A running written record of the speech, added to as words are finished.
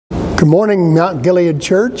Good morning, Mount Gilead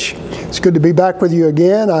Church. It's good to be back with you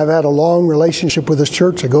again. I've had a long relationship with this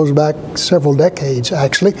church that goes back several decades,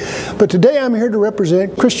 actually. But today I'm here to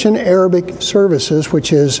represent Christian Arabic Services,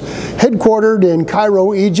 which is headquartered in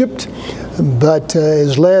Cairo, Egypt, but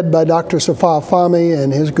is led by Dr. Safa Fahmy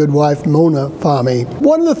and his good wife, Mona Fahmy.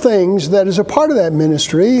 One of the things that is a part of that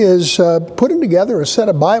ministry is putting together a set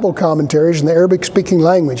of Bible commentaries in the Arabic-speaking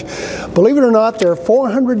language. Believe it or not, there are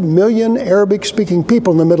 400 million Arabic-speaking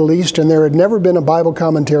people in the Middle East, and there had never been a Bible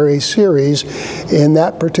commentary series in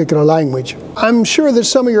that particular language. I'm sure that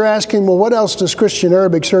some of you are asking, well, what else does Christian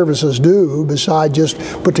Arabic Services do besides just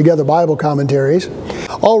put together Bible commentaries?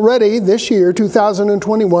 Already this year,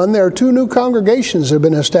 2021, there are two new congregations that have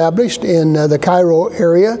been established in the Cairo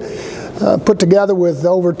area, put together with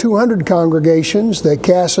over 200 congregations that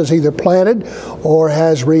CAS has either planted or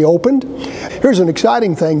has reopened. Here's an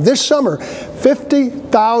exciting thing. This summer,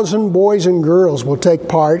 50,000 boys and girls will take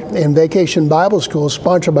part in Vacation Bible Schools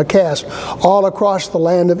sponsored by CAS all across the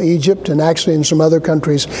land of Egypt and actually in some other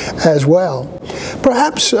countries as well.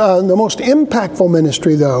 Perhaps the most impactful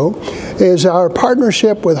ministry, though, is our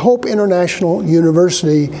partnership with Hope International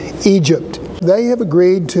University, Egypt. They have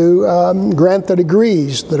agreed to grant the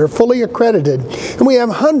degrees that are fully accredited. And we have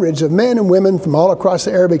hundreds of men and women from all across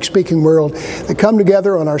the Arabic-speaking world that come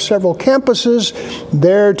together on our several campuses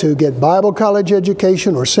there to get Bible college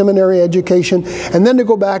education or seminary education, and then to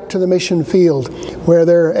go back to the mission field where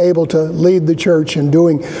they're able to lead the church in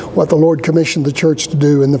doing what the Lord commissioned the church to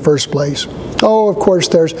do in the first place. Oh, of course,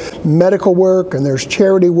 there's medical work and there's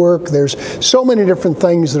charity work. There's so many different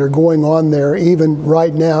things that are going on there even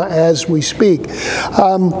right now as we speak.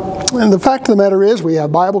 And the fact of the matter is we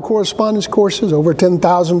have Bible correspondence courses. Over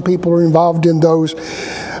 10,000 people are involved in those.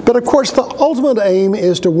 But of course, the ultimate aim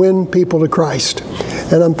is to win people to Christ.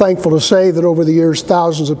 And I'm thankful to say that over the years,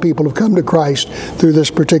 thousands of people have come to Christ through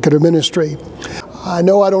this particular ministry. I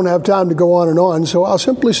know I don't have time to go on and on, so I'll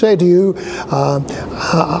simply say to you,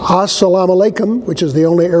 Assalamu alaikum, which is the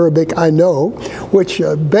only Arabic I know, which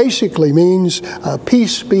basically means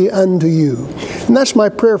peace be unto you. And that's my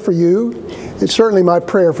prayer for you. It's certainly my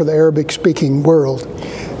prayer for the Arabic-speaking world.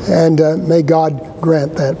 And may God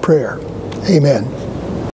grant that prayer. Amen.